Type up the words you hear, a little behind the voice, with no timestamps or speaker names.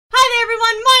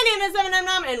name is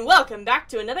Nom, and welcome back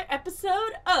to another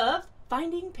episode of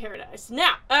Finding Paradise.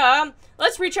 Now,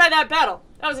 let's retry that battle.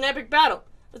 That was an epic battle.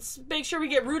 Let's make sure we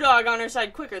get Rudog on our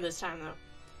side quicker this time, though.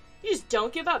 You just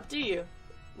don't give up, do you?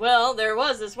 Well, there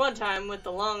was this one time with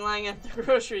the long line at the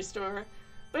grocery store.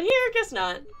 But here, guess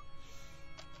not.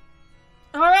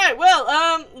 Alright,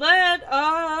 well, let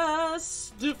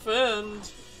us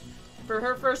defend for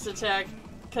her first attack.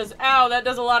 Because, ow, that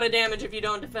does a lot of damage if you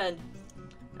don't defend.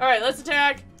 Alright, let's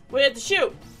attack with the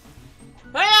shoe.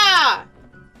 Hiya!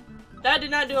 That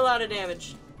did not do a lot of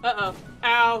damage. Uh-oh.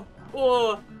 Ow.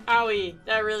 Ooh. Owie.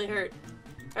 That really hurt.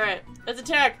 Alright, let's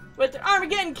attack with the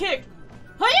Armageddon kick.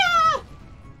 Hiya!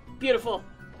 Beautiful.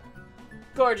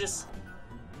 Gorgeous.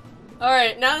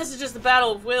 Alright, now this is just the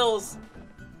battle of wills.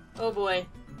 Oh boy.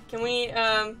 Can we,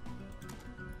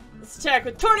 let's attack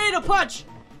with Tornado Punch!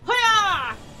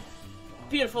 Hiya!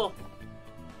 Beautiful.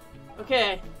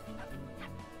 Okay.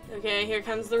 Okay, here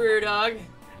comes the Rudog.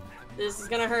 This is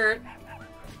gonna hurt.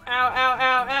 Ow, ow,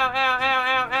 ow, ow, ow, ow,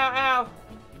 ow, ow, ow.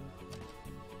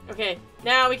 Okay,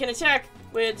 now we can attack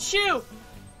with Shoe.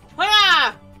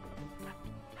 Hiya!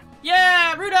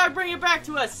 Yeah, Rudog, bring it back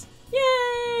to us.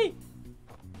 Yay!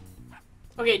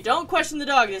 Okay, don't question the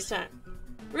dog this time.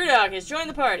 Rudog has joined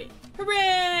the party.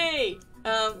 Hooray!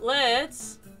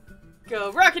 Let's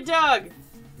go Rocket Dog.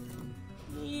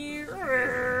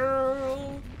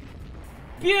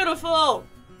 Beautiful!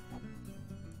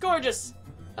 Gorgeous!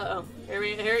 Uh-oh. Here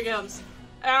he comes.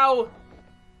 Ow!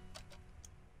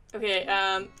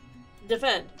 Okay,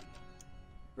 defend.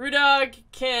 Rudog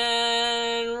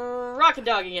can Rocket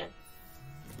Dog again.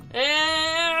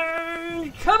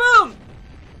 And kaboom!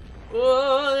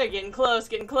 Whoa, they're getting close,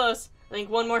 getting close. I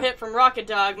think one more hit from Rocket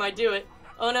Dog might do it.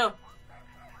 Oh no.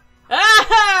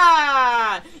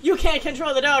 Ah! You can't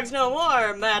control the dogs no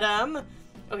more, madam.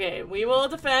 Okay, we will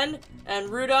defend, and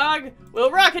Rudog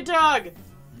will Rocket Dog!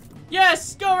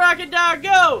 Yes! Go, Rocket Dog,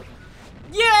 go!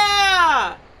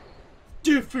 Yeah!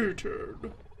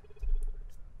 Defeated.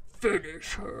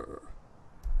 Finish her.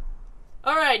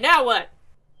 Alright, now what?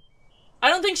 I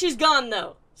don't think she's gone,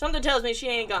 though. Something tells me she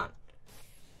ain't gone.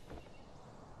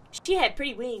 She had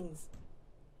pretty wings.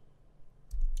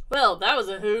 Well, that was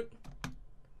a hoot.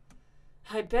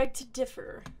 I beg to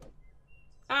differ.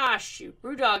 Ah, shoot.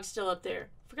 Rudog's still up there.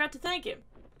 Forgot to thank him.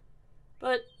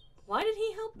 But why did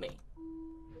he help me?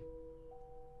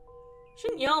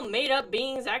 Shouldn't y'all made-up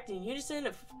beings act in unison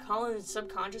of Colin's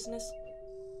subconsciousness?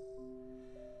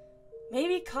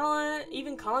 Maybe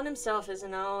even Colin himself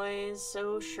isn't always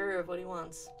so sure of what he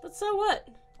wants. But so what?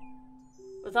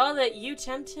 With all that you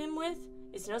tempt him with,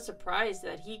 it's no surprise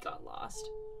that he got lost.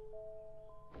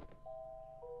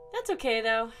 That's okay,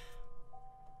 though.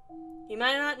 He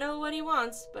might not know what he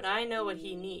wants, but I know what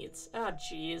he needs. Oh,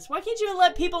 jeez. Why can't you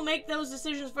let people make those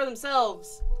decisions for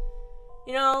themselves?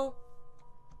 You know?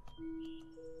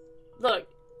 Look,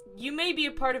 you may be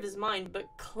a part of his mind, but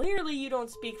clearly you don't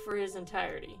speak for his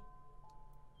entirety.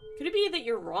 Could it be that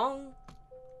you're wrong?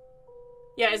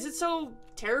 Yeah, is it so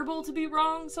terrible to be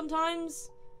wrong sometimes?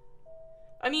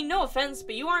 I mean, no offense,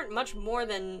 but you aren't much more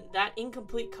than that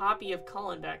incomplete copy of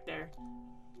Colin back there.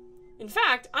 In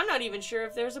fact, I'm not even sure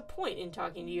if there's a point in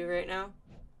talking to you right now.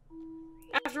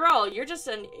 After all, you're just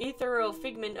an ethereal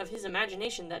figment of his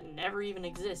imagination that never even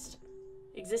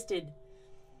existed.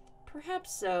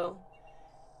 Perhaps so.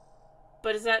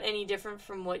 But is that any different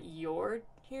from what you're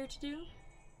here to do?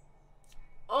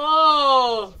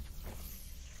 Oh!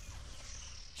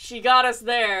 She got us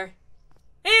there.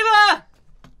 Ava!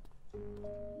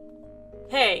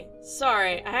 Hey,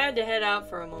 sorry, I had to head out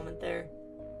for a moment there.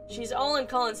 She's all in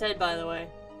Colin's head, by the way.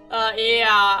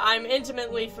 Yeah, I'm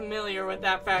intimately familiar with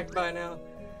that fact by now.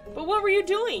 But what were you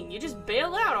doing? You just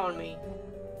bailed out on me.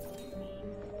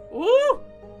 Woo!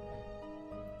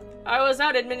 I was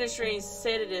out administering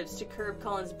sedatives to curb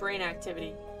Colin's brain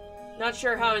activity. Not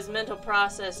sure how his mental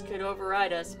process could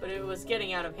override us, but it was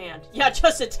getting out of hand. Yeah,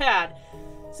 just a tad.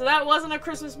 So that wasn't a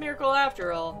Christmas miracle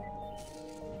after all.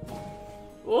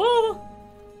 Woo!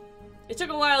 It took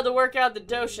a while to work out the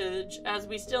dosage, as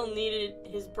we still needed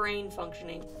his brain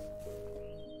functioning.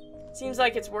 Seems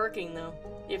like it's working, though.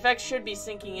 The effects should be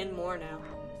sinking in more now.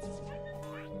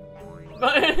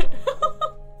 But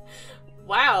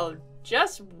wow,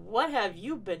 just what have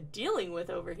you been dealing with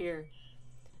over here?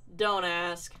 Don't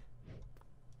ask.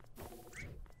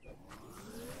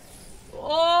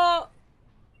 Oh!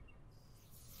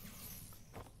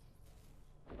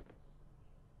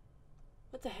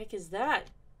 What the heck is that?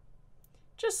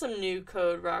 Just some new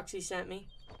code Roxy sent me.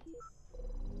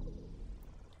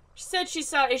 She said she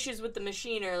saw issues with the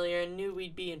machine earlier and knew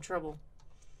we'd be in trouble.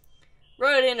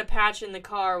 Wrote it in a patch in the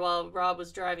car while Rob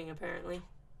was driving, apparently.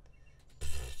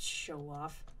 Show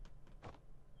off.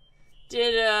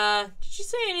 Did she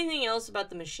say anything else about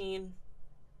the machine?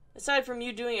 Aside from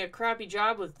you doing a crappy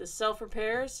job with the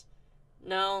self-repairs?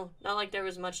 No, not like there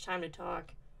was much time to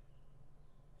talk.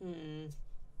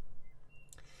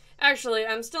 Actually,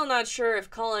 I'm still not sure if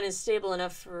Colin is stable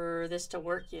enough for this to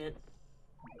work yet.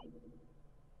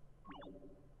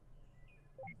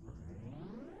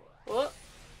 Oh.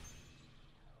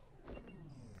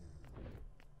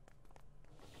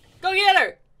 Go get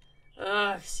her!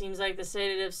 Ugh, seems like the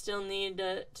sedatives still need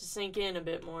to sink in a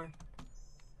bit more.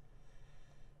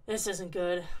 This isn't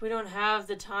good. We don't have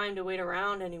the time to wait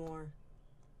around anymore.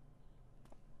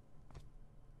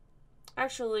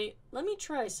 Actually, let me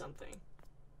try something.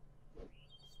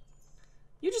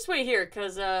 You just wait here,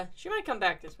 because she might come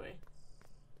back this way.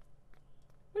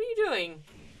 What are you doing?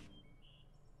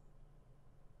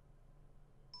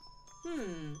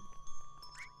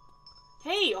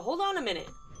 Hey, hold on a minute.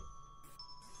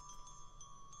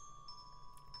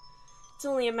 It's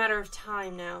only a matter of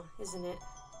time now, isn't it?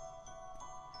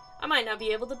 I might not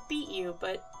be able to beat you,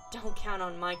 but don't count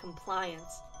on my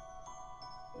compliance.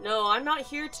 No, I'm not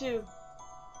here to...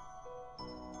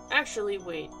 Actually,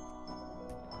 wait.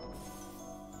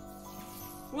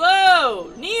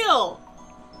 Whoa! Neil!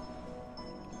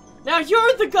 Now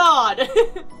you're the god!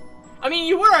 I mean,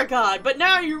 you were a god, but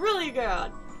now you're really a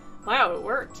god. Wow, it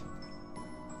worked.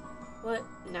 What?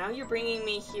 Now you're bringing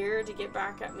me here to get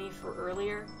back at me for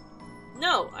earlier?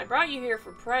 No, I brought you here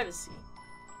for privacy.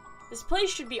 This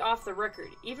place should be off the record,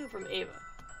 even from Ava.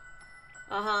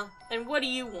 Uh-huh. And what do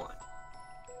you want?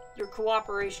 Your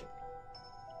cooperation.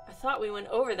 I thought we went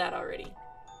over that already.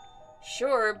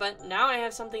 Sure, but now I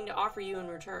have something to offer you in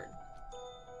return.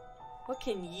 What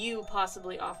can you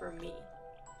possibly offer me?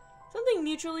 Something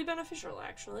mutually beneficial,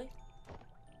 actually.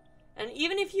 And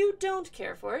even if you don't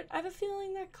care for it, I have a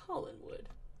feeling that Colin would.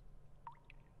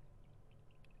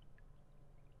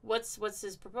 What's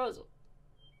his proposal?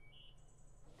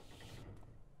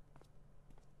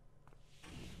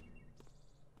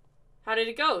 How did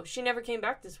it go? She never came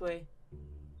back this way.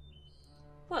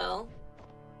 Well...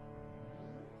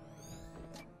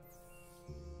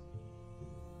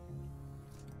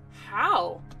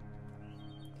 How?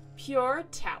 Pure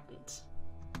talent.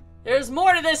 There's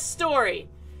more to this story!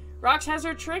 Rox has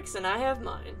her tricks and I have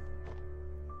mine.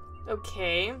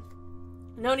 Okay.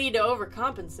 No need to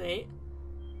overcompensate.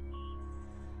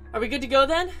 Are we good to go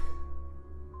then?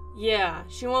 Yeah,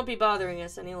 she won't be bothering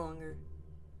us any longer.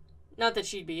 Not that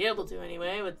she'd be able to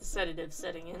anyway, with the sedative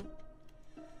setting in.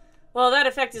 Well, that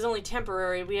effect is only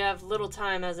temporary. We have little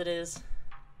time as it is.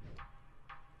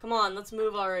 Come on, let's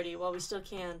move already while we still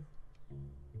can.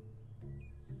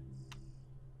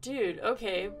 Dude,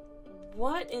 okay.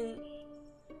 What in...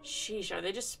 Sheesh, are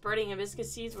they just spreading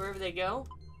hibiscus seeds wherever they go?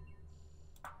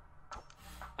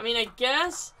 I mean, I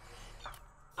guess...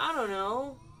 I don't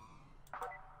know.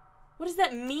 What does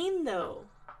that mean, though?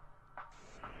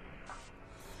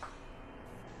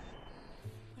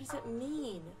 What does that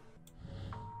mean?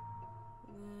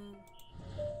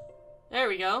 There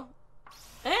we go.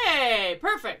 Hey!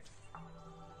 Perfect!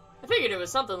 I figured it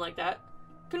was something like that.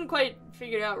 Couldn't quite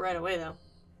figure it out right away, though.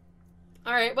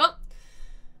 Alright, well...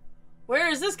 Where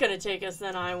is this gonna take us,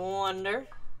 then, I wonder?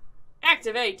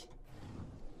 Activate!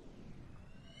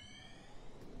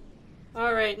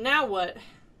 Alright, now what?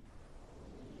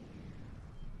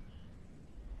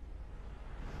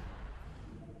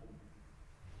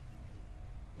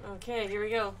 Okay, here we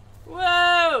go.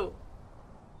 Whoa!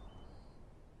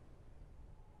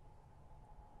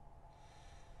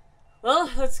 Well,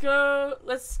 let's go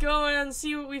and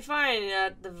see what we find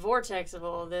at the vortex of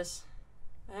all of this.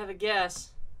 I have a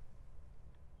guess.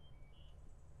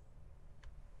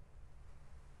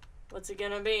 What's it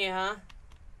gonna be, huh?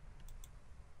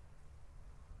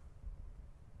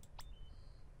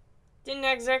 Didn't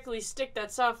exactly stick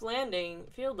that soft landing,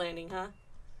 field landing, huh?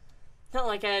 Not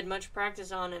like I had much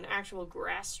practice on an actual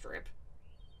grass strip.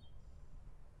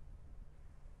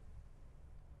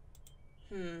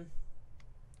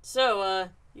 So,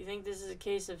 you think this is a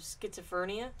case of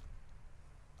schizophrenia?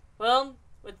 Well,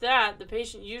 with that, the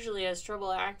patient usually has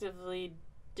trouble actively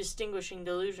distinguishing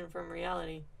delusion from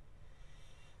reality.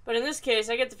 But in this case,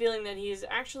 I get the feeling that he is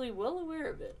actually well aware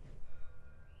of it.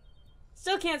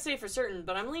 Still can't say for certain,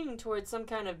 but I'm leaning towards some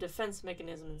kind of defense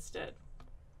mechanism instead.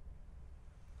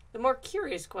 The more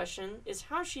curious question is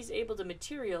how she's able to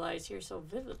materialize here so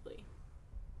vividly.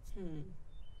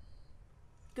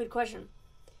 Good question.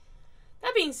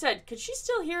 That being said, could she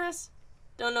still hear us?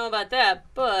 Don't know about that,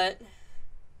 but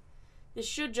this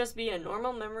should just be a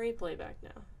normal memory playback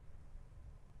now.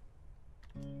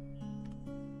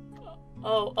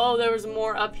 Oh, there was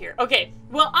more up here. Okay,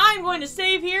 well, I'm going to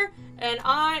save here, and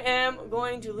I am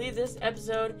going to leave this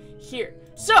episode here.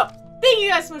 So, thank you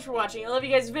guys so much for watching. I love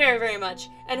you guys very, very much,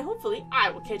 and hopefully I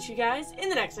will catch you guys in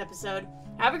the next episode.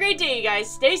 Have a great day, you guys.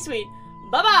 Stay sweet.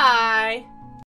 Bye-bye.